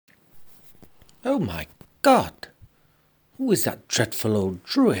Oh my God! Who is that dreadful old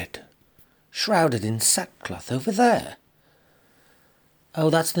druid, shrouded in sackcloth over there? Oh,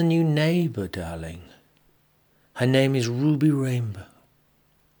 that's the new neighbour, darling. Her name is Ruby Rainbow.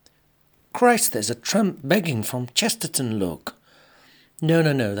 Christ, there's a tramp begging from Chesterton, look. No,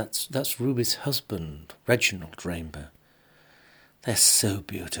 that's Ruby's husband, Reginald Rainbow. They're so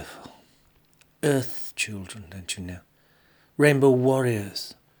beautiful. Earth children, don't you know? Rainbow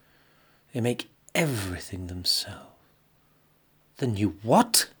warriors. They make everything themselves. Then you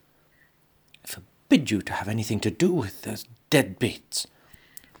what? I forbid you to have anything to do with those deadbeats.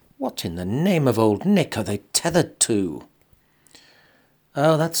 What in the name of old Nick are they tethered to?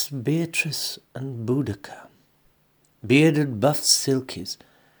 Oh, that's Beatrice and Boudica. Bearded buff silkies.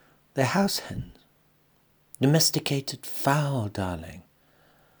 They're house hens. Domesticated fowl, darling.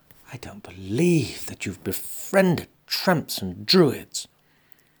 I don't believe that you've befriended tramps and druids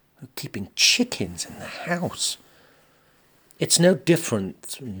who are keeping chickens in the house. It's no different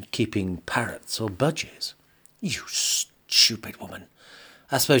from keeping parrots or budgies. You stupid woman.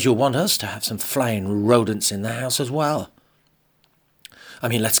 I suppose you'll want us to have some flying rodents in the house as well. I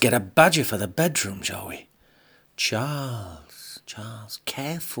mean, let's get a badger for the bedroom, shall we? Charles,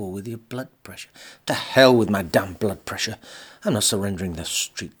 careful with your blood pressure. To hell with my damn blood pressure. I'm not surrendering the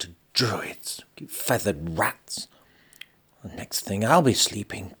street to druids, you feathered rats. The next thing I'll be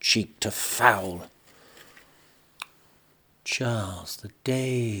sleeping cheek to fowl. Charles, the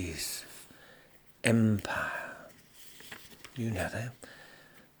days of empire, you know them,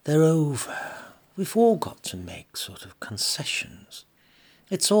 they're over. We've all got to make sort of concessions.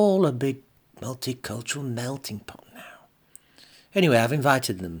 It's all a big multicultural melting pot now. Anyway, I've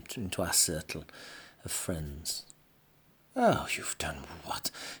invited them into our circle of friends. Oh, you've done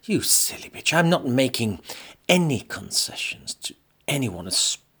what? You silly bitch. I'm not making any concessions to anyone,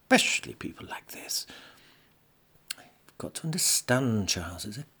 especially people like this. You've got to understand, Charles,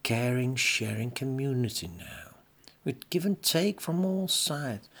 it's a caring, sharing community now. We give and take from all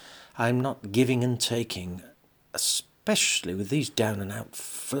sides. I'm not giving and taking, especially with these down-and-out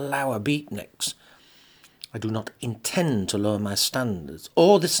flower beatniks. I do not intend to lower my standards,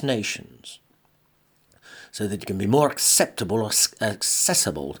 or this nation's, so that it can be more acceptable or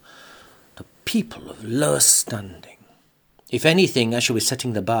accessible to people of lower standing. If anything, I shall be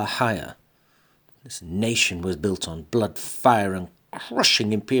setting the bar higher. This nation was built on blood, fire, and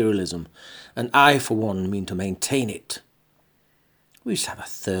crushing imperialism, and I, for one, mean to maintain it. We used to have a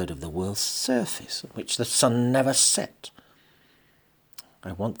third of the world's surface, on which the sun never set.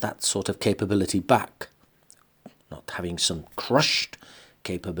 I want that sort of capability back, not having some crushed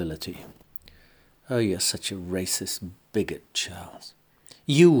capability. Oh, you're such a racist bigot, Charles.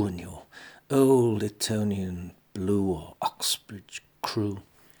 You and your old Etonian Blue or Oxbridge crew.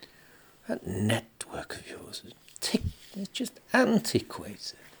 That network of yours is just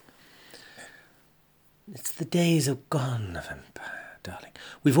antiquated. It's the days are gone of empire, darling.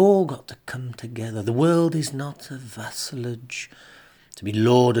 We've all got to come together. The world is not a vassalage to be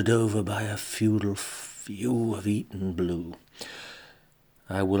lorded over by a feudal few of Eton Blue.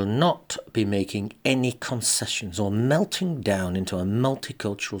 I will not be making any concessions or melting down into a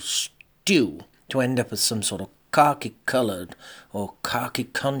multicultural stew to end up as some sort of khaki-coloured or khaki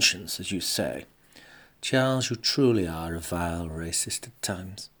conscience, as you say. Charles, you truly are a vile racist at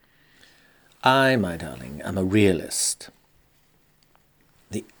times. I, my darling, am a realist.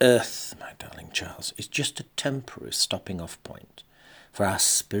 The earth, my darling Charles, is just a temporary stopping-off point for our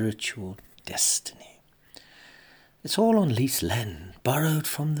spiritual destiny. It's all on lease land, borrowed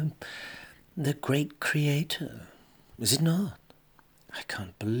from the great creator, is it not? I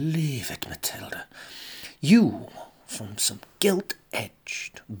can't believe it, Matilda. You, from some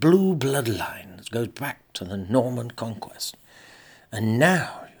gilt-edged blue bloodline that goes back to the Norman conquest, and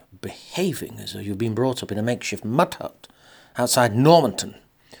now you're behaving as though you've been brought up in a makeshift mud hut outside Normanton.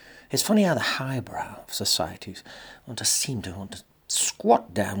 It's funny how the highbrow of societies want to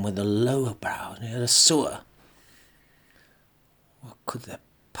squat down with the lower brow near the sewer. What could there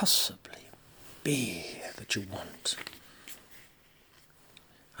possibly be that you want?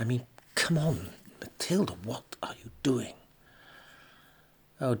 I mean, come on, Matilda, what are you doing?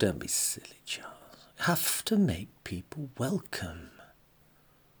 Oh, don't be silly, Charles. You have to make people welcome.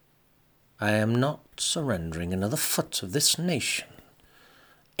 I am not surrendering another foot of this nation,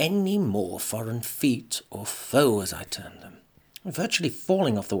 any more foreign feet or foe as I term them. I'm virtually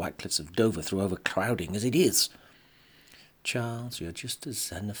falling off the white cliffs of Dover through overcrowding as it is. Charles, you're just a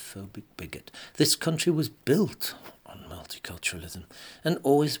xenophobic bigot. This country was built on multiculturalism, and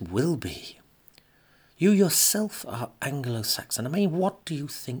always will be. You yourself are Anglo-Saxon. I mean, what do you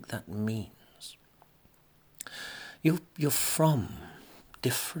think that means? You're from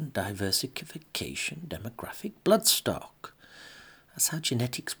different diversification, demographic bloodstock. That's how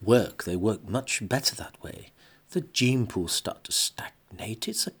genetics work. They work much better that way. If the gene pools start to stagnate,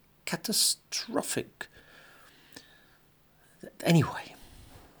 it's a catastrophic. Anyway,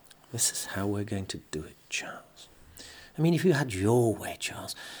 this is how we're going to do it, Charles. I mean, if you had your way,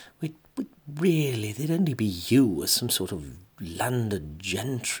 Charles, we'd really, there'd only be you as some sort of landed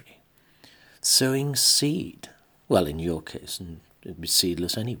gentry, sowing seed. Well, in your case, and it'd be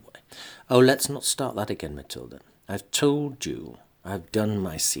seedless anyway. Oh, let's not start that again, Matilda. I've told you I've done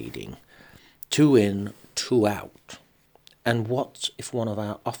my seeding. 2 in, 2 out. And what if one of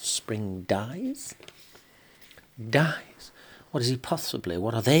our offspring dies? Dies? What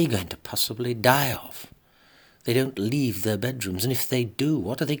are they going to possibly die of? They don't leave their bedrooms, and if they do,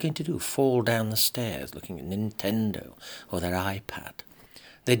 what are they going to do? Fall down the stairs looking at Nintendo or their iPad?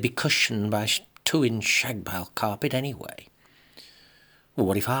 They'd be cushioned by 2-inch shag pile carpet anyway. Well,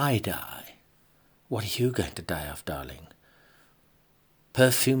 what if I die? What are you going to die of, darling?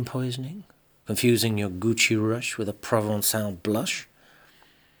 Perfume poisoning? Confusing your Gucci rush with a Provençal blush?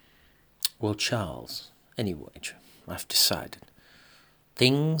 Well, Charles, anyway, I've decided.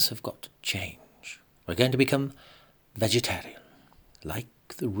 Things have got to change. We're going to become vegetarian, like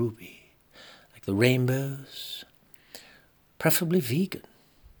the ruby, like the rainbows, preferably vegan.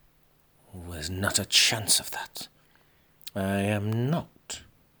 Oh, there's not a chance of that. I am not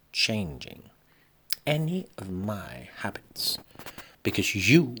changing any of my habits because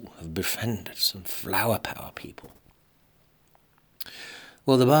you have befriended some flower power people.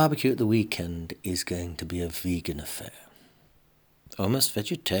 Well, the barbecue at the weekend is going to be a vegan affair. Almost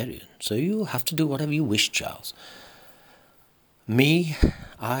vegetarian, so you'll have to do whatever you wish, Charles. Me,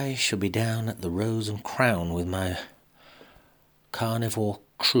 I shall be down at the Rose and Crown with my carnivore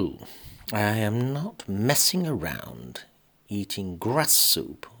crew. I am not messing around eating grass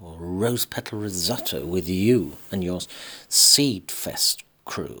soup or rose petal risotto with you and your Seed Fest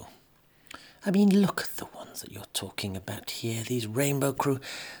crew. I mean, look at the ones that you're talking about here, these rainbow crew.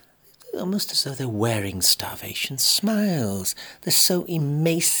 Almost as though they're wearing starvation smiles. They're so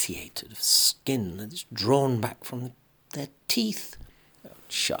emaciated of skin that it's drawn back from their teeth. Oh,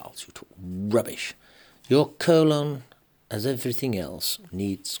 Charles, you talk rubbish. Your colon, as everything else,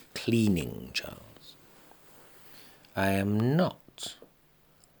 needs cleaning, Charles. I am not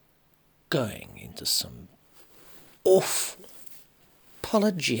going into some awful,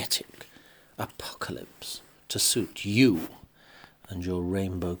 apologetic apocalypse to suit you and your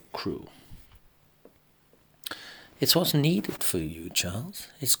rainbow crew. It's what's needed for you, Charles.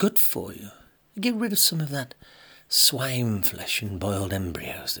 It's good for you. Get rid of some of that swine flesh and boiled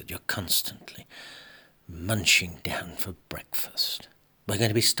embryos that you're constantly munching down for breakfast. We're going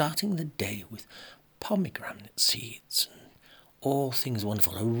to be starting the day with pomegranate seeds and all things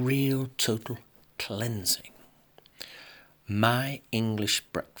wonderful, a real total cleansing. My English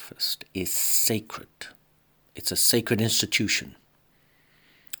breakfast is sacred. It's a sacred institution.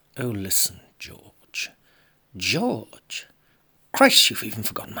 Oh, listen, George. George! Christ, you've even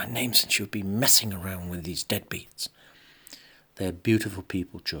forgotten my name since you've been messing around with these deadbeats. They're beautiful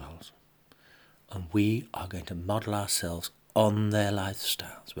people, Charles. And we are going to model ourselves on their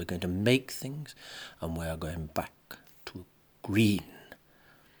lifestyles. We're going to make things, and we are going back to a green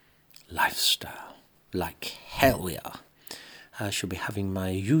lifestyle. Like hell we are. I shall be having my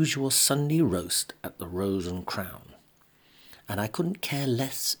usual Sunday roast at the Rose and Crown. And I couldn't care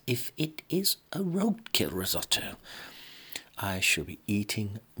less if it is a roadkill risotto. I shall be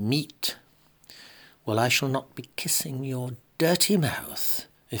eating meat. Well, I shall not be kissing your dirty mouth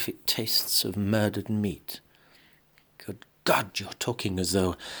if it tastes of murdered meat. Good God, you're talking as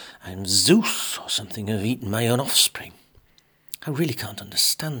though I'm Zeus or something and have eaten my own offspring. I really can't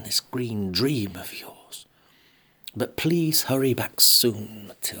understand this green dream of yours. But please hurry back soon,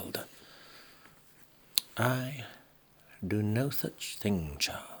 Matilda. I do no such thing,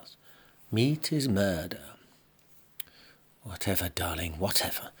 Charles. Meat is murder. Whatever, darling,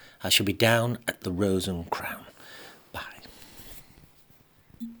 whatever. I shall be down at the Rose and Crown.